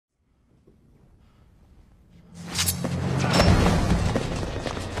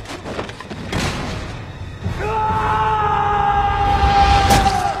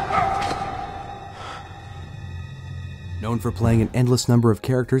for playing an endless number of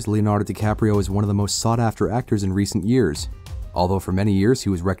characters, Leonardo DiCaprio is one of the most sought-after actors in recent years. Although for many years he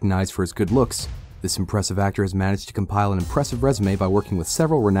was recognized for his good looks, this impressive actor has managed to compile an impressive resume by working with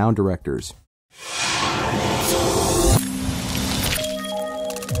several renowned directors.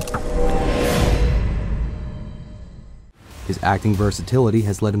 His acting versatility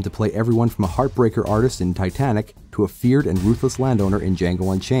has led him to play everyone from a heartbreaker artist in Titanic to a feared and ruthless landowner in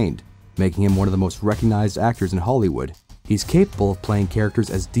Django Unchained, making him one of the most recognized actors in Hollywood. He's capable of playing characters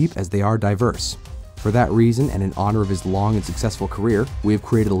as deep as they are diverse. For that reason, and in honor of his long and successful career, we have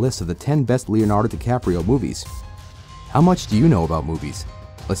created a list of the 10 best Leonardo DiCaprio movies. How much do you know about movies?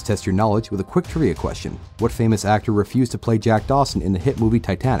 Let's test your knowledge with a quick trivia question. What famous actor refused to play Jack Dawson in the hit movie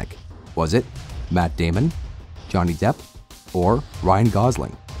Titanic? Was it Matt Damon, Johnny Depp, or Ryan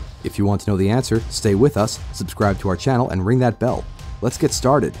Gosling? If you want to know the answer, stay with us, subscribe to our channel, and ring that bell. Let's get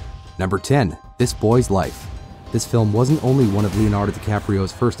started. Number 10. This Boy's Life. This film wasn't only one of Leonardo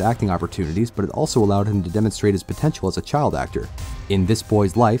DiCaprio's first acting opportunities, but it also allowed him to demonstrate his potential as a child actor. In This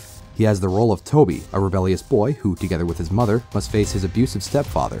Boy's Life, he has the role of Toby, a rebellious boy who, together with his mother, must face his abusive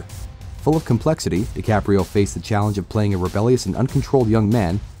stepfather. Full of complexity, DiCaprio faced the challenge of playing a rebellious and uncontrolled young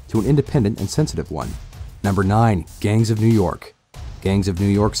man to an independent and sensitive one. Number 9. Gangs of New York. Gangs of New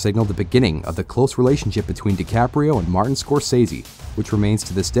York signaled the beginning of the close relationship between DiCaprio and Martin Scorsese, which remains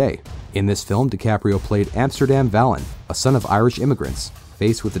to this day. In this film, DiCaprio played Amsterdam Vallon, a son of Irish immigrants,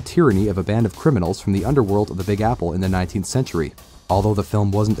 faced with the tyranny of a band of criminals from the underworld of the Big Apple in the 19th century. Although the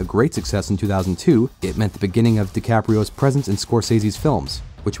film wasn't a great success in 2002, it meant the beginning of DiCaprio's presence in Scorsese's films,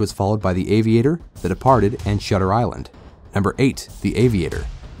 which was followed by The Aviator, The Departed, and Shutter Island. Number 8. The Aviator.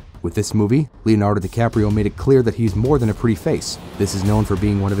 With this movie, Leonardo DiCaprio made it clear that he's more than a pretty face. This is known for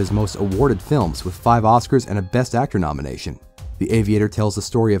being one of his most awarded films, with 5 Oscars and a Best Actor nomination. The Aviator tells the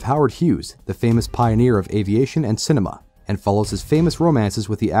story of Howard Hughes, the famous pioneer of aviation and cinema, and follows his famous romances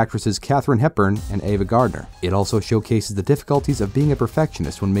with the actresses Katharine Hepburn and Ava Gardner. It also showcases the difficulties of being a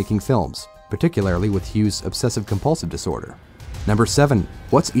perfectionist when making films, particularly with Hughes' obsessive-compulsive disorder. Number 7.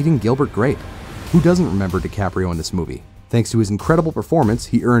 What's Eating Gilbert Grape? Who doesn't remember DiCaprio in this movie? Thanks to his incredible performance,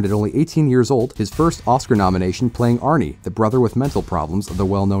 he earned at only 18 years old his first Oscar nomination playing Arnie, the brother with mental problems of the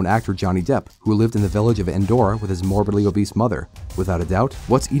well-known actor Johnny Depp, who lived in the village of Endora with his morbidly obese mother. Without a doubt,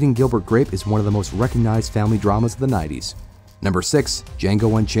 What's Eating Gilbert Grape is one of the most recognized family dramas of the 90s. Number 6.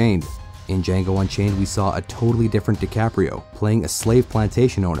 Django Unchained. In Django Unchained, we saw a totally different DiCaprio, playing a slave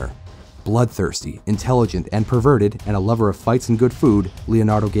plantation owner. Bloodthirsty, intelligent, and perverted, and a lover of fights and good food,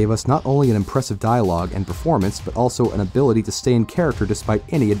 Leonardo gave us not only an impressive dialogue and performance, but also an ability to stay in character despite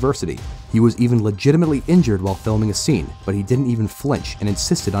any adversity. He was even legitimately injured while filming a scene, but he didn't even flinch and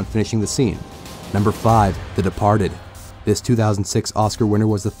insisted on finishing the scene. Number 5. The Departed. This 2006 Oscar winner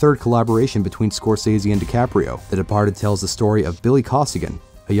was the third collaboration between Scorsese and DiCaprio. The Departed tells the story of Billy Costigan,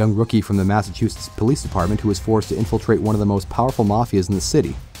 a young rookie from the Massachusetts Police Department who was forced to infiltrate one of the most powerful mafias in the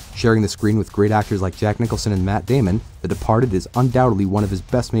city. Sharing the screen with great actors like Jack Nicholson and Matt Damon, The Departed is undoubtedly one of his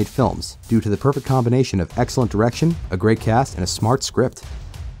best-made films, due to the perfect combination of excellent direction, a great cast, and a smart script.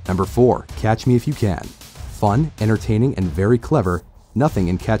 Number 4. Catch Me If You Can. Fun, entertaining, and very clever, nothing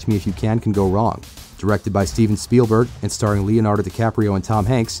in Catch Me If You Can go wrong. Directed by Steven Spielberg and starring Leonardo DiCaprio and Tom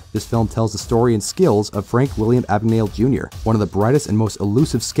Hanks, this film tells the story and skills of Frank William Abagnale Jr., one of the brightest and most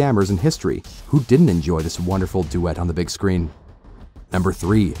elusive scammers in history. Who didn't enjoy this wonderful duet on the big screen? Number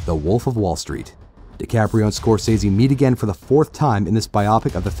 3. The Wolf of Wall Street. DiCaprio and Scorsese meet again for the 4th time in this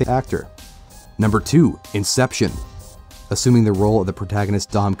biopic of the famous actor. Number 2. Inception. Assuming the role of the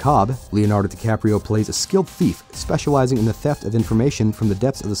protagonist Dom Cobb, Leonardo DiCaprio plays a skilled thief specializing in the theft of information from the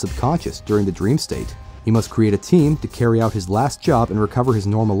depths of the subconscious during the dream state. He must create a team to carry out his last job and recover his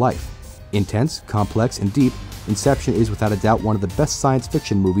normal life. Intense, complex, and deep, Inception is without a doubt one of the best science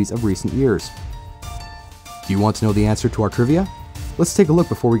fiction movies of recent years. Do you want to know the answer to our trivia? Let's take a look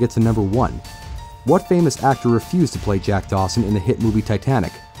before we get to number 1. What famous actor refused to play Jack Dawson in the hit movie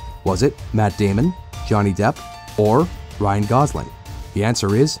Titanic? Was it Matt Damon, Johnny Depp, or Ryan Gosling? The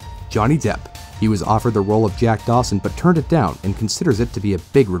answer is Johnny Depp. He was offered the role of Jack Dawson but turned it down and considers it to be a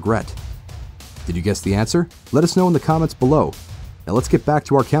big regret. Did you guess the answer? Let us know in the comments below. Now let's get back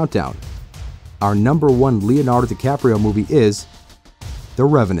to our countdown. Our number 1 Leonardo DiCaprio movie is The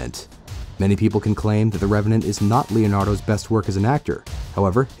Revenant. Many people can claim that The Revenant is not Leonardo's best work as an actor.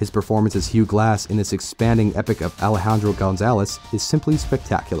 However, his performance as Hugh Glass in this expanding epic of Alejandro Gonzalez is simply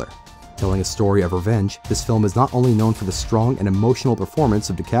spectacular. Telling a story of revenge, this film is not only known for the strong and emotional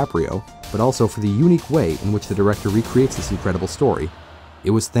performance of DiCaprio, but also for the unique way in which the director recreates this incredible story. It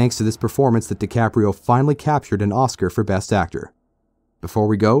was thanks to this performance that DiCaprio finally captured an Oscar for Best Actor. Before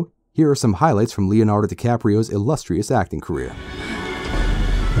we go, Here are some highlights from Leonardo DiCaprio's illustrious acting career.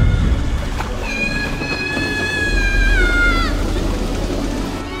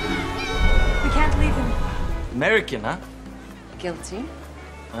 We can't leave him. American, huh? Guilty,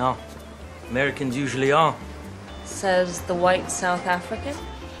 Well, Americans usually are. says the white South African.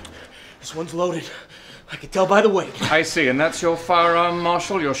 This one's loaded. I can tell by the weight. I see, and that's your firearm,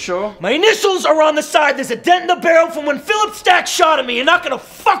 Marshal, you're sure? My initials are on the side. There's a dent in the barrel from when Philip Stack shot at me. You're not gonna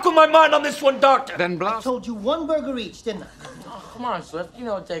fuck with my mind on this one, Doctor. Then blast. Told you one burger each, didn't I? Oh, come on, Swift. You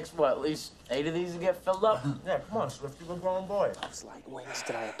know it takes, what, at least 8 of these to get filled up? Yeah, come on, Swift. You're a grown boy. Those light wings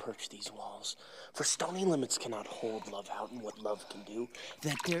did I approach these walls. For stony limits cannot hold love out, and what love can do,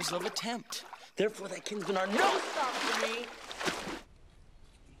 that dares love attempt. Therefore, thy kinsmen are no stop for me.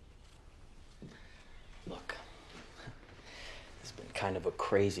 Look, it's been kind of a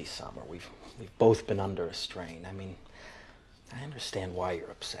crazy summer. We've both been under a strain. I mean, I understand why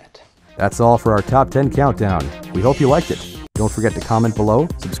you're upset. That's all for our Top 10 Countdown. We hope you liked it. Don't forget to comment below,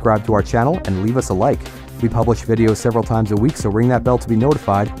 subscribe to our channel, and leave us a like. We publish videos several times a week, so ring that bell to be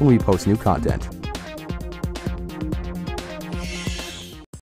notified when we post new content.